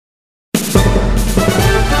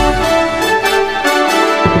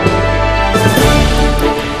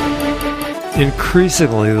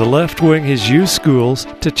Increasingly, the left wing has used schools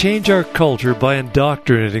to change our culture by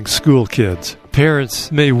indoctrinating school kids.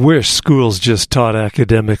 Parents may wish schools just taught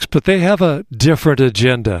academics, but they have a different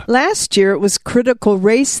agenda. Last year it was critical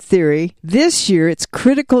race theory. This year it's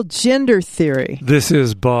critical gender theory. This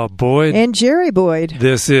is Bob Boyd. And Jerry Boyd.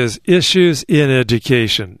 This is Issues in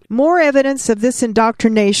Education. More evidence of this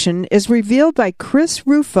indoctrination is revealed by Chris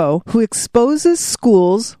Rufo, who exposes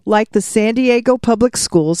schools like the San Diego Public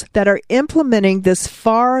Schools that are implementing this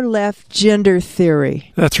far-left gender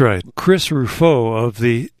theory. That's right. Chris Rufo of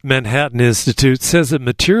the Manhattan Institute says that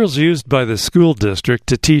materials used by the school district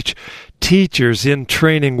to teach teachers in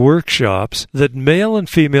training workshops that male and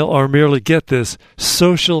female are merely, get this,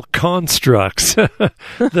 social constructs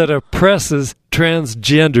that oppresses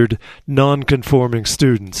transgendered, non-conforming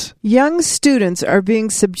students. Young students are being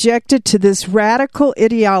subjected to this radical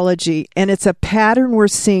ideology, and it's a pattern we're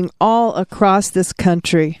seeing all across this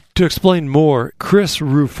country. To explain more, Chris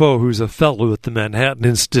Rufo, who's a fellow at the Manhattan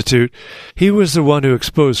Institute, he was the one who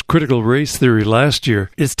exposed critical race theory last year,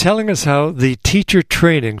 is telling us how the teacher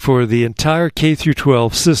training for the entire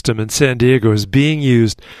K-12 system in San Diego is being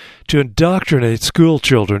used to indoctrinate school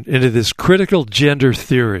children into this critical gender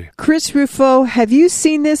theory. Chris Rufo, have you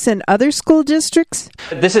seen this in other school districts?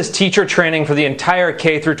 This is teacher training for the entire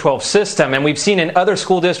K-12 system, and we've seen in other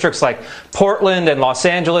school districts like Portland and Los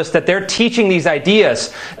Angeles that they're teaching these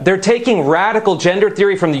ideas. They're taking radical gender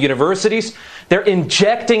theory from the universities. They're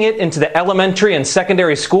injecting it into the elementary and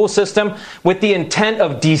secondary school system with the intent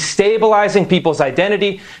of destabilizing people's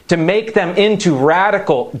identity to make them into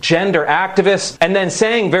radical gender activists, and then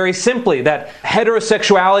saying very simply that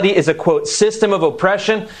heterosexuality is a, quote, system of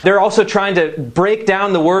oppression. They're also trying to break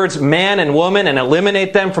down the words man and woman and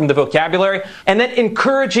eliminate them from the vocabulary, and then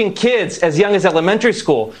encouraging kids as young as elementary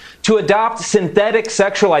school to adopt synthetic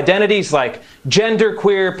sexual identities like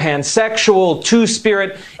genderqueer, pansexual,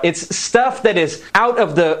 two-spirit. It's stuff that is out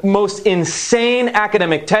of the most insane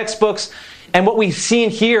academic textbooks. And what we've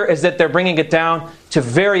seen here is that they're bringing it down to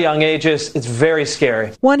very young ages. It's very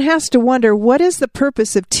scary. One has to wonder, what is the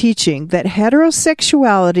purpose of teaching that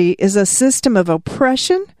heterosexuality is a system of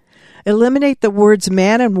oppression? Eliminate the words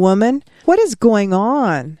man and woman? What is going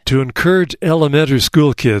on? To encourage elementary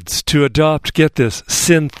school kids to adopt, get this,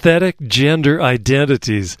 synthetic gender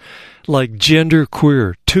identities like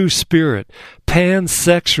genderqueer, two-spirit,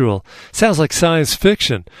 pansexual. Sounds like science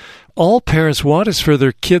fiction. All parents want is for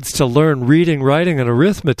their kids to learn reading, writing, and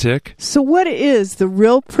arithmetic. So what is the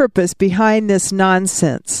real purpose behind this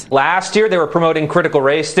nonsense? Last year, they were promoting critical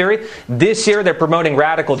race theory. This year, they're promoting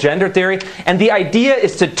radical gender theory. And the idea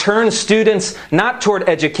is to turn students not toward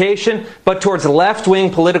education, but towards left-wing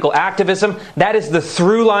political activism. That is the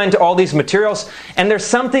through line to all these materials. And there's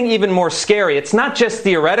something even more scary. It's not just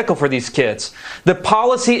theoretical for these kids. The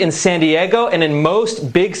policy in San Diego and in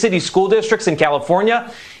most big city school districts in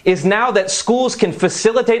California is now that schools can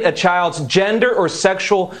facilitate a child's gender or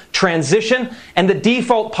sexual transition, and the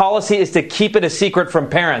default policy is to keep it a secret from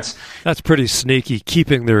parents. That's pretty sneaky,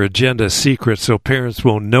 keeping their agenda secret so parents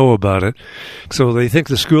won't know about it. So they think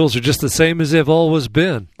the schools are just the same as they've always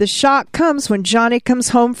been. The shock comes when Johnny comes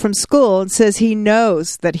home from school and says he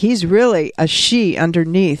knows that he's really a she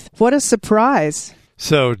underneath. What a surprise.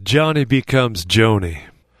 So Johnny becomes Joni.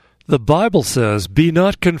 The Bible says, "Be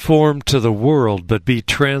not conformed to the world, but be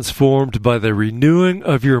transformed by the renewing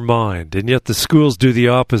of your mind." And yet the schools do the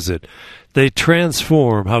opposite. They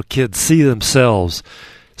transform how kids see themselves,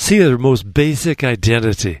 see their most basic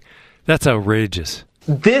identity. That's outrageous.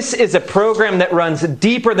 This is a program that runs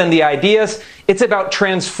deeper than the ideas. It's about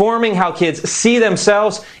transforming how kids see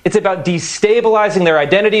themselves. It's about destabilizing their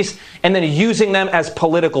identities and then using them as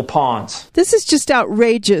political pawns. This is just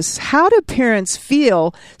outrageous. How do parents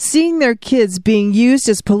feel seeing their kids being used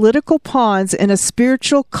as political pawns in a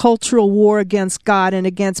spiritual, cultural war against God and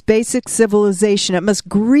against basic civilization? It must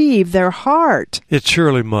grieve their heart. It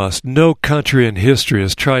surely must. No country in history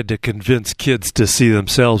has tried to convince kids to see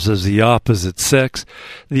themselves as the opposite sex,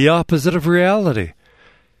 the opposite of reality.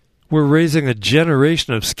 We're raising a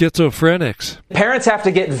generation of schizophrenics. Parents have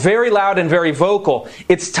to get very loud and very vocal.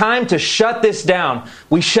 It's time to shut this down.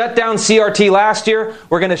 We shut down CRT last year.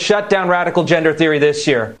 We're going to shut down radical gender theory this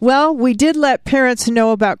year. Well, we did let parents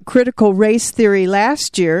know about critical race theory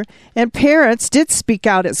last year, and parents did speak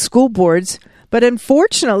out at school boards. But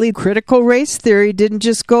unfortunately, critical race theory didn't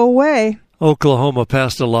just go away. Oklahoma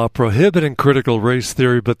passed a law prohibiting critical race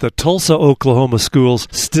theory, but the Tulsa, Oklahoma schools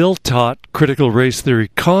still taught critical race theory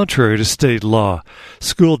contrary to state law.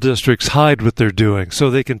 School districts hide what they're doing so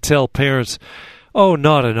they can tell parents, "Oh,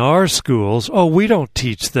 not in our schools. Oh, we don't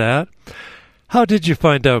teach that." How did you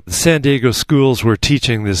find out San Diego schools were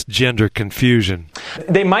teaching this gender confusion?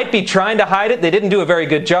 They might be trying to hide it. They didn't do a very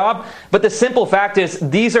good job. But the simple fact is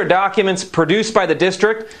these are documents produced by the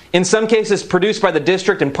district, in some cases produced by the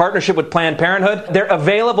district in partnership with Planned Parenthood. They're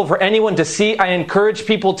available for anyone to see. I encourage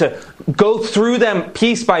people to go through them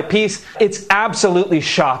piece by piece. It's absolutely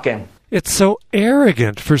shocking. It's so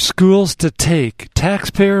arrogant for schools to take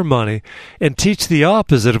taxpayer money and teach the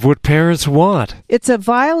opposite of what parents want. It's a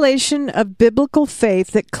violation of biblical faith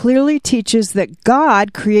that clearly teaches that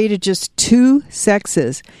God created just two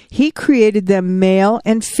sexes. He created them male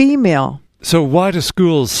and female. So why do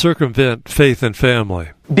schools circumvent faith and family?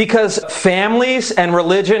 Because families and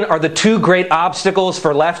religion are the two great obstacles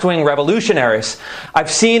for left-wing revolutionaries. I've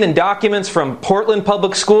seen in documents from Portland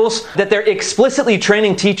public schools that they're explicitly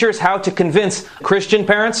training teachers how to convince Christian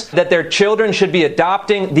parents that their children should be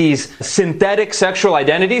adopting these synthetic sexual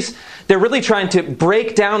identities. They're really trying to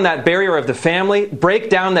break down that barrier of the family, break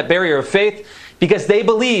down that barrier of faith, because they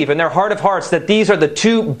believe in their heart of hearts that these are the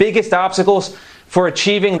two biggest obstacles for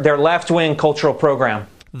achieving their left-wing cultural program.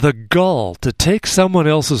 The gall to take someone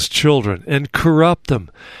else's children and corrupt them,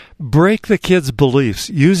 break the kids' beliefs,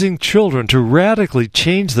 using children to radically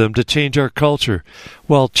change them to change our culture.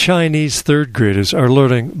 While Chinese third graders are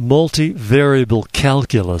learning multivariable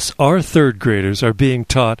calculus, our third graders are being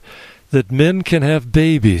taught that men can have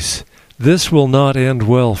babies. This will not end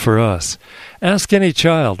well for us. Ask any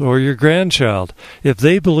child or your grandchild if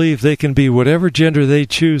they believe they can be whatever gender they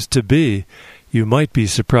choose to be. You might be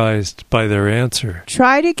surprised by their answer.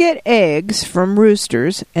 Try to get eggs from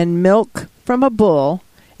roosters and milk from a bull,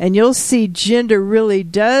 and you'll see gender really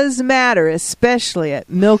does matter, especially at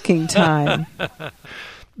milking time.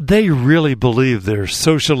 They really believe their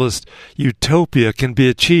socialist utopia can be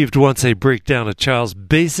achieved once they break down a child's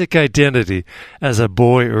basic identity as a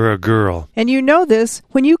boy or a girl. And you know this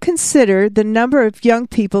when you consider the number of young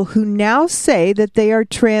people who now say that they are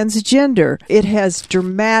transgender. It has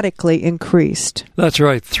dramatically increased. That's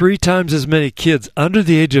right. 3 times as many kids under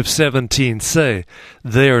the age of 17 say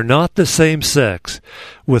they are not the same sex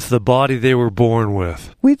with the body they were born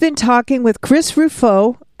with. We've been talking with Chris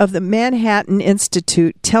Rufo of the Manhattan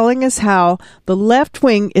Institute, telling us how the left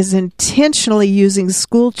wing is intentionally using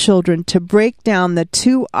school children to break down the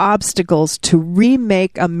two obstacles to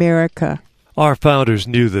remake America. Our founders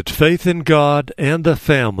knew that faith in God and the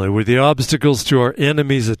family were the obstacles to our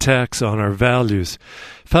enemies' attacks on our values.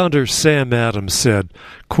 Founder Sam Adams said,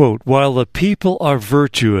 quote, "While the people are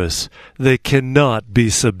virtuous, they cannot be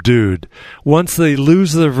subdued. Once they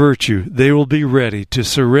lose their virtue, they will be ready to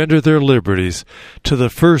surrender their liberties to the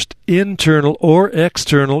first internal or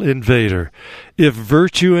external invader. If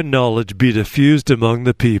virtue and knowledge be diffused among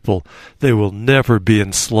the people, they will never be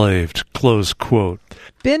enslaved." Close quote.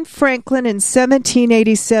 Ben Franklin in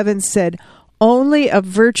 1787 said, "Only a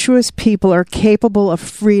virtuous people are capable of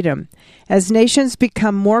freedom. As nations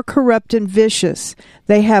become more corrupt and vicious,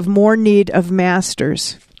 they have more need of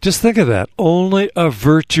masters." Just think of that. Only a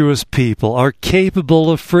virtuous people are capable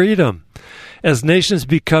of freedom. As nations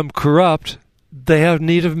become corrupt, they have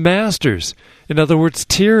need of masters. In other words,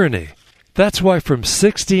 tyranny. That's why from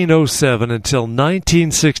 1607 until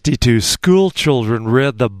 1962, school children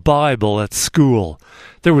read the Bible at school.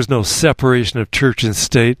 There was no separation of church and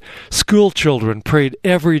state. School children prayed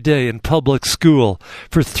every day in public school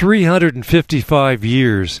for 355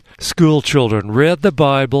 years. School children read the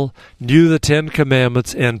Bible, knew the 10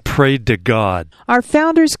 Commandments, and prayed to God. Our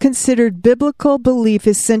founders considered biblical belief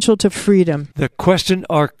essential to freedom. The question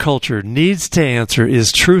our culture needs to answer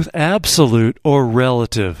is truth absolute or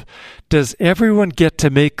relative? Does everyone get to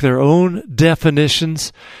make their own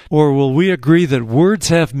definitions, or will we agree that words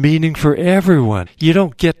have meaning for everyone? You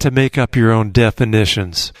don't get to make up your own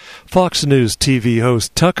definitions. Fox News TV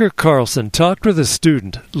host Tucker Carlson talked with a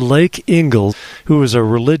student, Lake Ingalls, who was a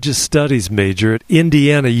religious studies major at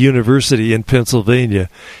Indiana University in Pennsylvania,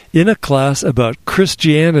 in a class about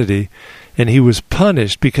Christianity, and he was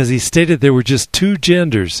punished because he stated there were just 2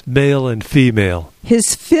 genders, male and female.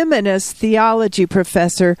 His feminist theology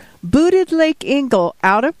professor booted Lake Ingalls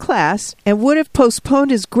out of class and would have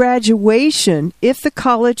postponed his graduation if the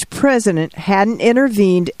college president hadn't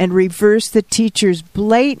intervened and reversed the teacher's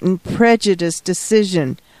blatant prejudice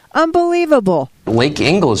decision. Unbelievable. Lake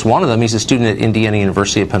Ingalls is one of them. He's a student at Indiana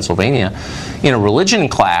University of Pennsylvania. In a religion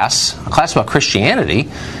class, a class about Christianity,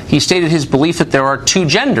 he stated his belief that there are 2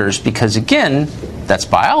 genders because, again, that's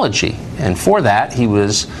biology. And for that, he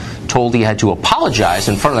was told he had to apologize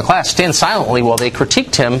in front of the class, stand silently while they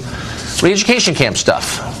critiqued him for the education camp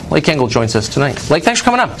stuff. Lake Ingalls joins us tonight. Lake, thanks for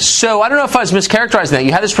coming up. So I don't know if I was mischaracterizing that.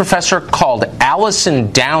 You had this professor called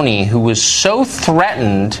Allison Downey who was so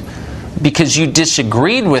threatened because you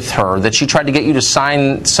disagreed with her, that she tried to get you to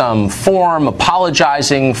sign some form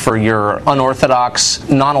apologizing for your unorthodox,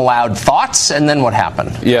 non-allowed thoughts, and then what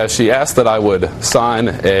happened? Yeah, she asked that I would sign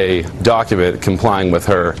a document complying with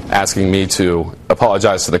her, asking me to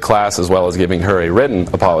apologize to the class as well as giving her a written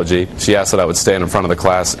apology. She asked that I would stand in front of the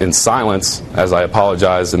class in silence as I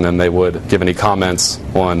apologized, and then they would give any comments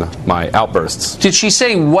on my outbursts. Did she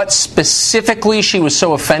say what specifically she was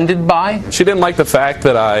so offended by? She didn't like the fact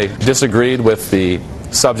that I disagreed with the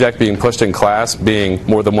subject being pushed in class being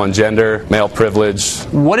more than one gender, male privilege.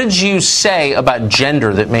 What did you say about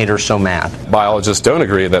gender that made her so mad? Biologists don't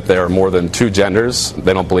agree that there are more than two genders.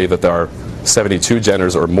 They don't believe that there are 72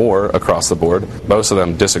 genders or more across the board. Most of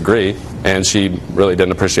them disagree, and she really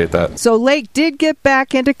didn't appreciate that. So Lake did get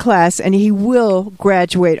back into class, and he will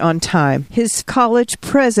graduate on time. His college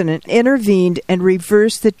president intervened and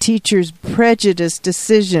reversed the teacher's prejudiced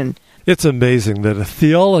decision. It's amazing that a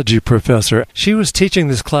theology professor, she was teaching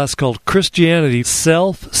this class called Christianity,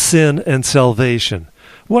 Self, Sin, and Salvation.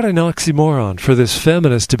 What an oxymoron for this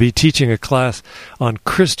feminist to be teaching a class on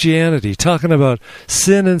Christianity, talking about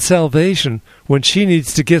sin and salvation when she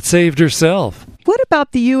needs to get saved herself. What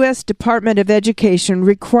about the U.S. Department of Education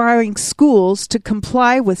requiring schools to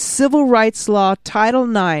comply with Civil Rights Law Title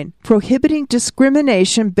IX, prohibiting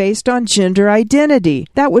discrimination based on gender identity?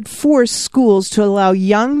 That would force schools to allow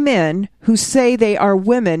young men who say they are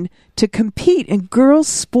women to compete in girls'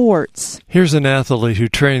 sports. Here's an athlete who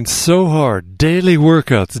trains so hard, daily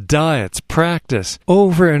workouts, diets, practice,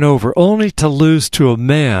 over and over, only to lose to a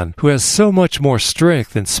man who has so much more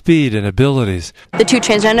strength and speed and abilities. The two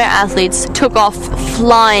transgender athletes took off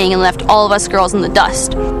flying and left all of us girls in the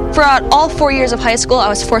dust. Throughout all 4 years of high school, I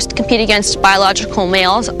was forced to compete against biological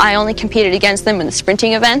males. I only competed against them in the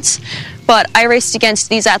sprinting events. But I raced against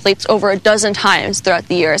these athletes over a dozen times throughout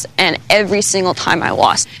the years, and every single time I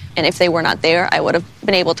lost. And if they were not there, I would have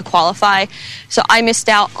been able to qualify. So I missed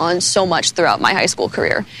out on so much throughout my high school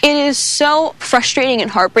career. It is so frustrating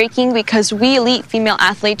and heartbreaking because we elite female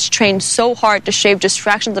athletes train so hard to shave just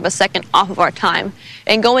fractions of a second off of our time.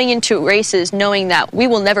 And going into races knowing that we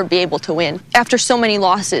will never be able to win. After so many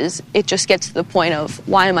losses, it just gets to the point of,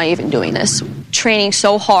 why am I even doing this? Training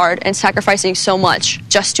so hard and sacrificing so much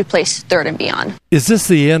just to place third and beyond. Is this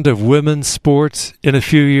the end of women's sports in a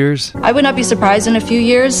few years? I would not be surprised in a few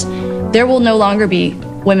years. There will no longer be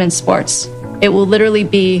women's sports. It will literally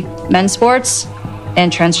be men's sports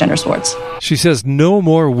and transgender sports. She says no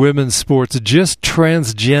more women's sports, just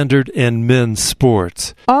transgendered and men's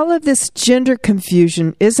sports. All of this gender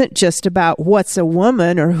confusion isn't just about what's a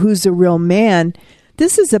woman or who's a real man.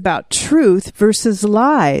 This is about truth versus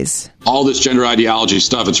lies. All this gender ideology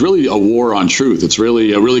stuff, it's really a war on truth. It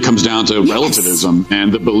really comes down to relativism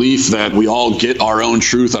and the belief that we all get our own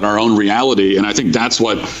truth and our own reality. And I think that's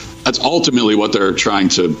ultimately what they're trying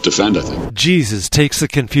to defend, I think. Jesus takes the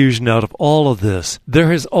confusion out of all of this.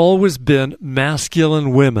 There has always been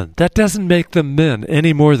masculine women. That doesn't make them men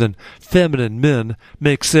any more than feminine men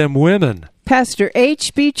makes them women. Pastor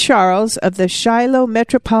H.B. Charles of the Shiloh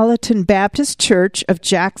Metropolitan Baptist Church of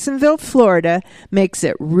Jacksonville, Florida, makes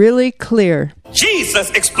it really clear. Jesus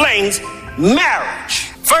explains marriage.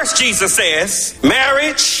 First, Jesus says,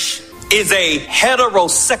 marriage is a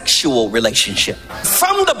heterosexual relationship.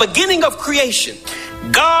 From the beginning of creation,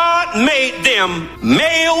 God made them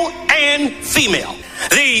male and female.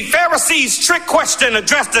 The Pharisees' trick question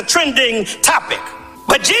addressed a trending topic.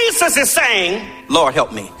 But Jesus is saying, Lord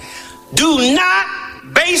help me, do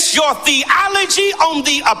not base your theology on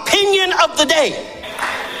the opinion of the day.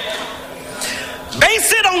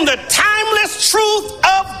 Base it on the timeless truth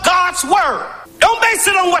of God's word. Don't base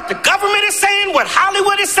it on what the government is saying, what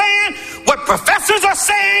Hollywood is saying, what professors are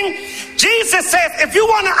saying. Jesus says, if you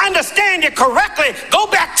want to understand it correctly, go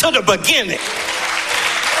back to the beginning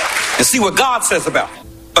and see what God says about it.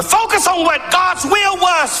 But focus on what God's will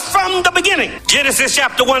was from the beginning. Genesis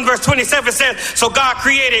chapter 1 verse 27 says, so God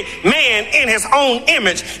created man in his own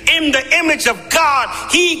image. In the image of God,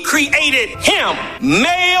 he created him.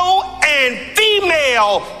 Male and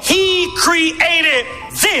female, he created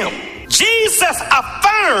them. Jesus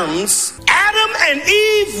affirms Adam and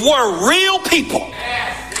Eve were real people.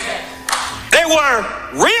 They were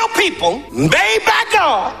real people made by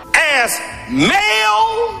God as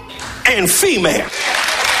male and female.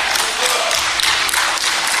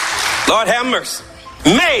 Lord have mercy.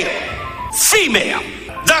 Male, female.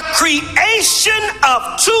 The creation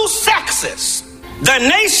of two sexes. The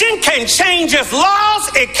nation can change its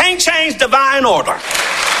laws. It can't change divine order.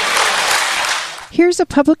 Here's a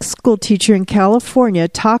public school teacher in California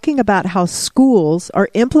talking about how schools are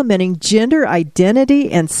implementing gender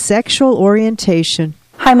identity and sexual orientation.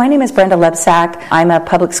 Hi, my name is Brenda Lebsack. I'm a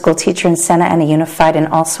public school teacher in Santa Ana Unified and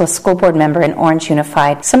also a school board member in Orange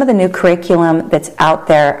Unified. Some of the new curriculum that's out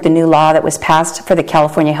there, the new law that was passed for the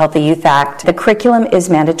California Healthy Youth Act, the curriculum is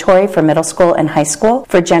mandatory for middle school and high school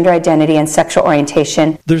for gender identity and sexual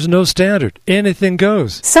orientation. There's no standard. Anything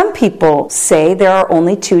goes. Some people say there are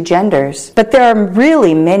only two genders, but there are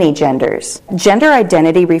really many genders. Gender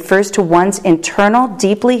identity refers to one's internal,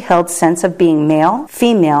 deeply held sense of being male,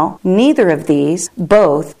 female, neither of these,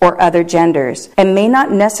 both, or other genders, and may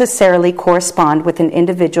not necessarily correspond with an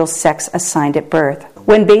individual's sex assigned at birth.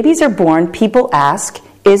 When babies are born, people ask,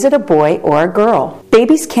 is it a boy or a girl?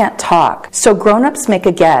 Babies can't talk, so grown-ups make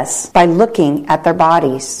a guess by looking at their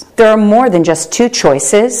bodies. There are more than just two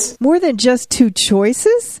choices. More than just two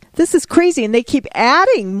choices? This is crazy, and they keep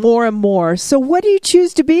adding more and more. So what do you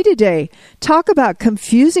choose to be today? Talk about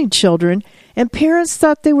confusing children. And parents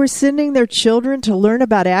thought they were sending their children to learn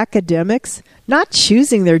about academics, not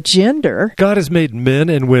choosing their gender. God has made men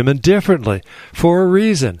and women differently for a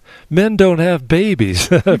reason. Men don't have babies,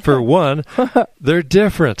 for one. They're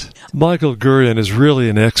different. Michael Gurian is really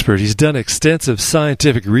an expert. He's done extensive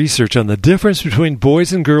scientific research on the difference between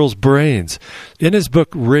boys' and girls' brains. In his book,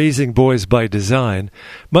 Raising Boys by Design,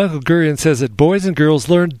 Michael Gurian says that boys and girls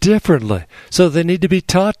learn differently, so they need to be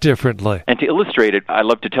taught differently. And to illustrate it, I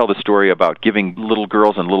love to tell the story about giving little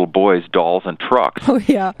girls and little boys dolls and trucks. Oh,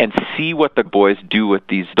 yeah. And see what the boys do with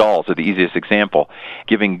these dolls, are the easiest example.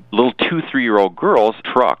 Giving little 2-3-year-old girls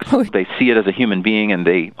trucks. Oh. They see it as a human being, and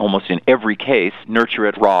they, almost in every case, nurture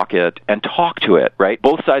it, rock it, and talk to it, right?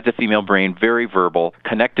 Both sides of the female brain, very verbal,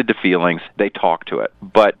 connected to feelings, they talk to it.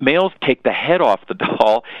 But males take the head off the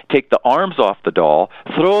doll, take the arms off the doll,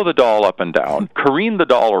 throw the doll up and down, careen the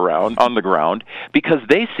doll around on the ground, because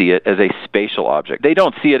they see it as a spatial object. They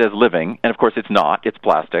don't see it as living, and of course it's not, it's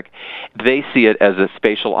plastic. They see it as a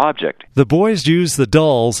spatial object. The boys use the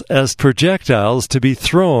dolls as projectiles to be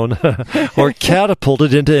thrown or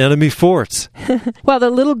catapulted into enemy forts. While the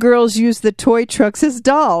little girls used the toy trucks as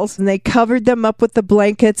dolls, and they covered them up with the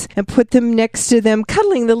blankets and put them next to them,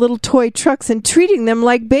 cuddling the little toy trucks and treating them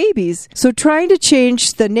like babies. So trying to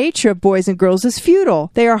change the nature of boys and girls is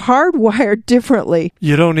futile. They are hardwired differently.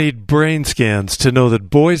 You don't need brain scans to know that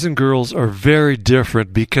boys and girls are very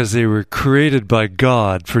different because they were created by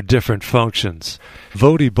God for different functions.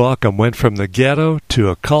 Voddie Baucham went from the ghetto to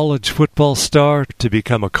a college football star to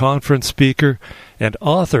become a conference speaker and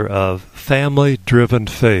author of Family-Driven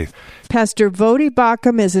Faith. Pastor Voddie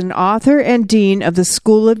Baucham is an author and dean of the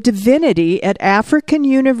School of Divinity at African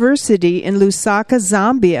University in Lusaka,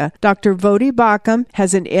 Zambia. Dr. Voddie Baucham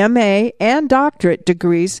has an MA and doctorate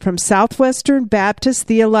degrees from Southwestern Baptist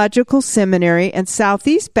Theological Seminary and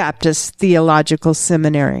Southeast Baptist Theological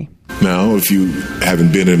Seminary. Now, if you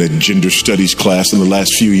haven't been in a gender studies class in the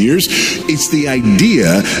last few years, it's the idea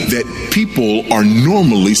that people are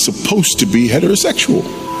normally supposed to be heterosexual.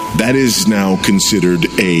 That is now considered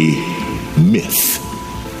a myth.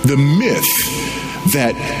 The myth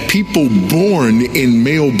that people born in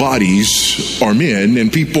male bodies are men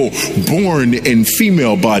and people born in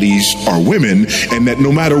female bodies are women, and that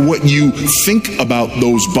no matter what you think about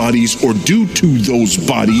those bodies or do to those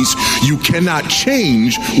bodies, you cannot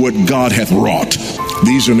change what God hath wrought.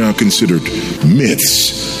 These are now considered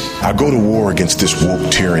myths. I go to war against this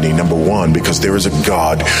woke tyranny, number one, because there is a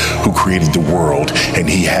God who created the world and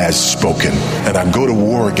he has spoken. And I go to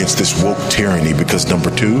war against this woke tyranny because,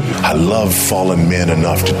 number two, I love fallen men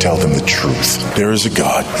enough to tell them the truth. There is a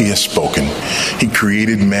God. He has spoken. He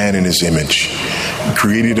created man in his image. He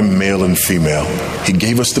created a male and female. He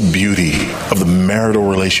gave us the beauty of the marital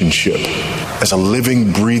relationship as a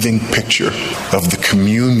living, breathing picture of the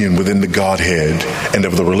communion within the Godhead and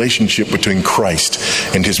of the relationship between Christ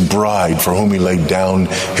and his bride for whom he laid down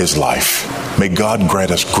his life. May God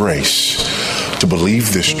grant us grace to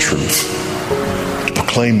believe this truth, to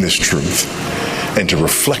proclaim this truth, and to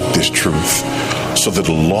reflect this truth so that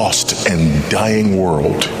a lost and dying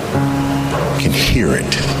world can hear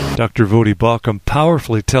it. Dr. Voddie Baucham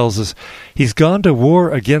powerfully tells us he's gone to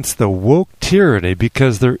war against the woke tyranny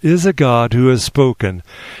because there is a God who has spoken,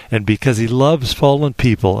 and because he loves fallen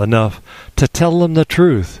people enough to tell them the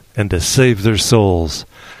truth and to save their souls.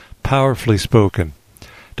 Powerfully spoken.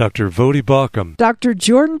 Dr. Voddie Baucham. Dr.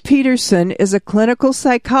 Jordan Peterson is a clinical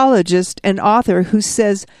psychologist and author who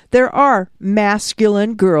says there are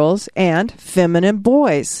masculine girls and feminine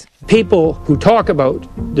boys. People who talk about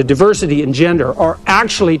the diversity in gender are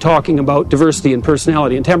actually talking about diversity in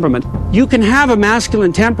personality and temperament. You can have a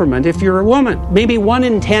masculine temperament if you're a woman. Maybe 1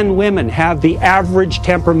 in 10 women have the average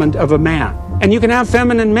temperament of a man. And you can have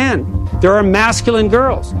feminine men. There are masculine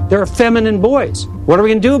girls. There are feminine boys. What are we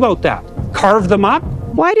going to do about that? Carve them up?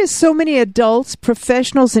 Why do so many adults,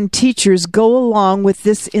 professionals, and teachers go along with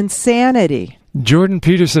this insanity? Jordan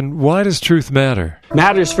Peterson, why does truth matter?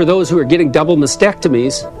 Matters for those who are getting double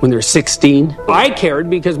mastectomies when they're 16. I cared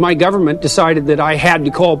because my government decided that I had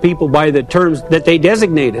to call people by the terms that they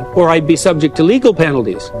designated, or I'd be subject to legal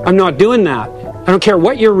penalties. I'm not doing that. I don't care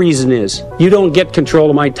what your reason is. You don't get control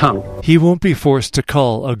of my tongue. He won't be forced to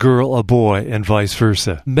call a girl a boy and vice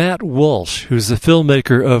versa. Matt Walsh, who's the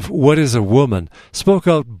filmmaker of What is a Woman, spoke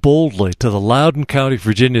out boldly to the Loudoun County,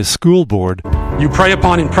 Virginia School Board. You prey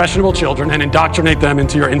upon impressionable children and indoctrinate them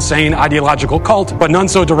into your insane ideological cult, but none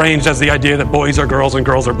so deranged as the idea that boys are girls and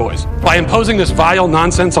girls are boys. By imposing this vile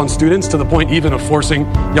nonsense on students to the point even of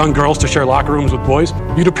forcing young girls to share locker rooms with boys,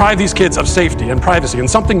 you deprive these kids of safety and privacy and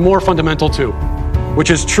something more fundamental too, which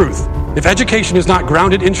is truth. If education is not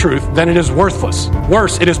grounded in truth, then it is worthless.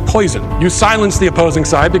 Worse, it is poison. You silence the opposing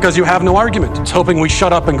side because you have no argument, hoping we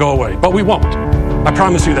shut up and go away. But we won't. I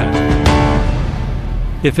promise you that.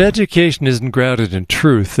 If education isn't grounded in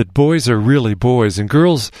truth, that boys are really boys and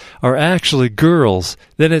girls are actually girls,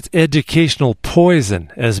 then it's educational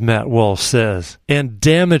poison, as Matt Walsh says, and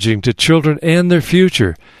damaging to children and their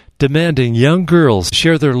future. Demanding young girls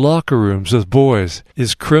share their locker rooms with boys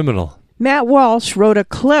is criminal. Matt Walsh wrote a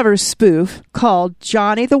clever spoof called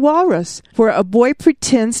Johnny the Walrus, where a boy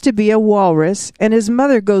pretends to be a walrus and his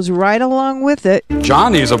mother goes right along with it.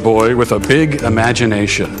 Johnny's a boy with a big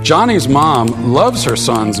imagination. Johnny's mom loves her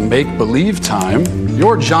son's make-believe time.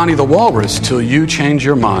 You're Johnny the Walrus till you change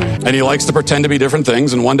your mind. And he likes to pretend to be different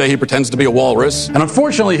things, and one day he pretends to be a walrus. And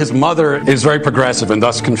unfortunately, his mother is very progressive and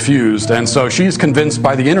thus confused, and so she's convinced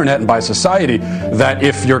by the internet and by society that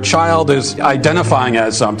if your child is identifying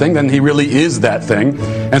as something, then he really is that thing.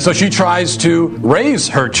 And so she tries to raise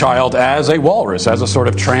her child as a walrus, as a sort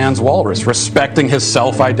of trans walrus, respecting his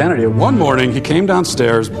self-identity. One morning, he came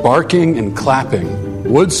downstairs barking and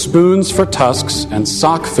clapping, wood spoons for tusks and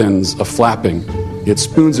sock fins a flapping. He had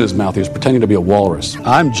spoons in his mouth. He was pretending to be a walrus.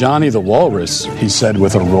 I'm Johnny the Walrus, he said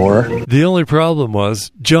with a roar. The only problem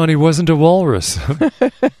was Johnny wasn't a walrus,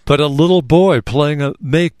 but a little boy playing a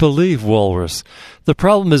make-believe walrus. The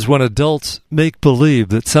problem is when adults make believe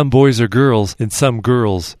that some boys are girls and some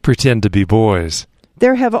girls pretend to be boys.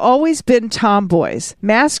 There have always been tomboys,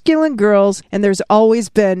 masculine girls, and there's always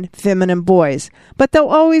been feminine boys. But they'll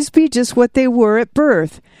always be just what they were at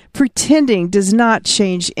birth. Pretending does not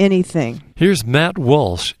change anything. Here's Matt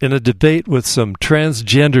Walsh in a debate with some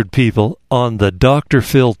transgendered people on the Dr.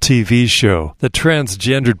 Phil TV show. The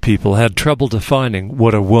transgendered people had trouble defining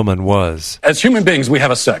what a woman was. As human beings, we have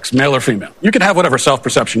a sex, male or female. You can have whatever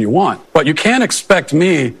self-perception you want, but you can't expect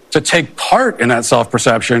me to take part in that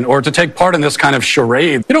self-perception or to take part in this kind of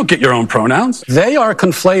charade. You don't get your own pronouns. They are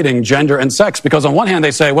conflating gender and sex because on one hand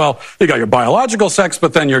they say, well, you got your biological sex,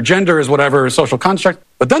 but then your gender is whatever social construct.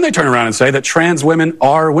 But then they turn around and say that trans women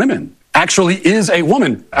are women. Actually is a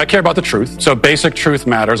woman. I care about the truth. So basic truth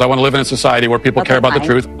matters. I want to live in a society where people care about the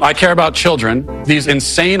truth. I care about children. These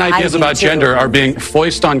insane ideas about gender are being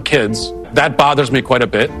foisted on kids. That bothers me quite a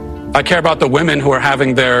bit. I care about the women who are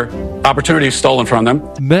having their opportunities stolen from them.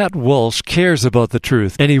 Matt Walsh cares about the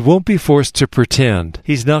truth, and he won't be forced to pretend.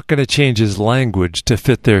 He's not going to change his language to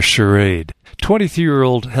fit their charade.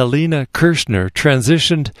 23-year-old Helena Kirshner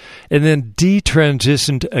transitioned and then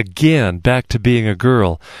detransitioned again back to being a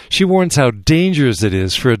girl. She warns how dangerous it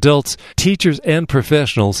is for adults, teachers, and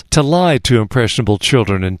professionals to lie to impressionable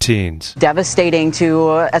children and teens. Devastating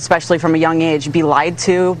to, especially from a young age, be lied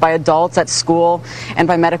to by adults at school and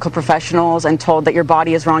by medical professionals and told that your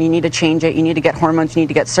body is wrong, you need to change it, you need to get hormones, you need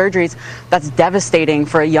to get surgeries. That's devastating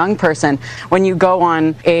for a young person. When you go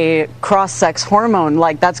on a cross-sex hormone,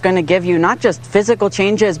 that's going to give you not just physical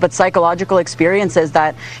changes, but psychological experiences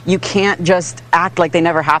that you can't just act like they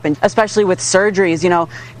never happened, especially with surgeries.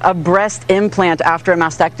 A breast implant after a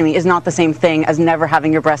mastectomy is not the same thing as never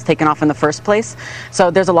having your breast taken off in the first place. So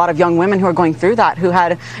there's a lot of young women who are going through that, who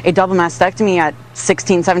had a double mastectomy at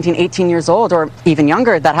 16, 17, 18 years old, or even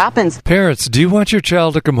younger. That happens. Parents, do you want your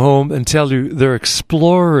child to come home and tell you they're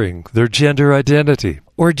exploring their gender identity?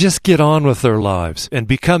 Or just get on with their lives and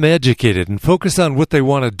become educated and focus on what they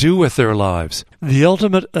want to do with their lives? The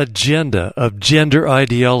ultimate agenda of gender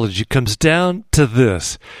ideology comes down to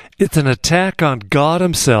this. It's an attack on God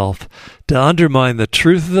Himself to undermine the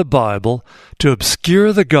truth of the Bible, to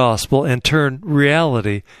obscure the gospel, and turn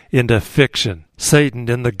reality into fiction. Satan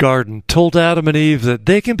in the garden told Adam and Eve that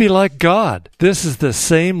they can be like God. This is the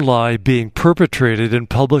same lie being perpetrated in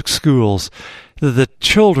public schools, that the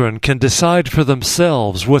children can decide for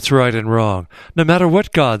themselves what's right and wrong, no matter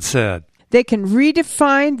what God said. They can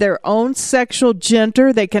redefine their own sexual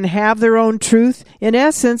gender. They can have their own truth. In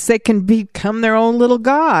essence, they can become their own little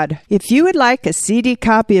god. If you would like a CD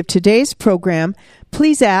copy of today's program,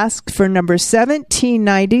 please ask for number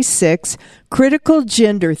 1796, Critical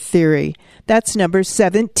Gender Theory. That's number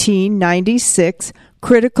 1796,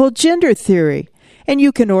 Critical Gender Theory. And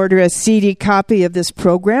you can order a CD copy of this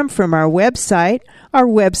program from our website. Our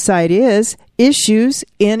website is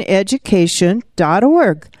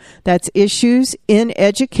issueseducation.org. That's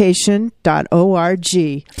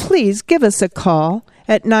issueseducation.org. Please give us a call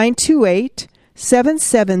at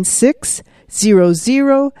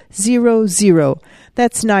 928-776-0000.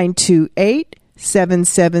 That's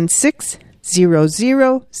 928-776-0000.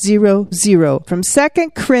 0000 from 2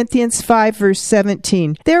 Corinthians 5 verse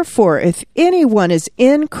 17. Therefore, if anyone is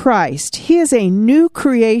in Christ, he is a new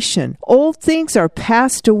creation. Old things are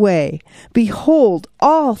passed away. Behold,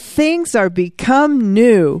 all things are become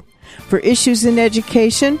new. For Issues in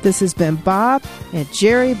Education, this has been Bob and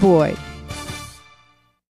Jerry Boyd.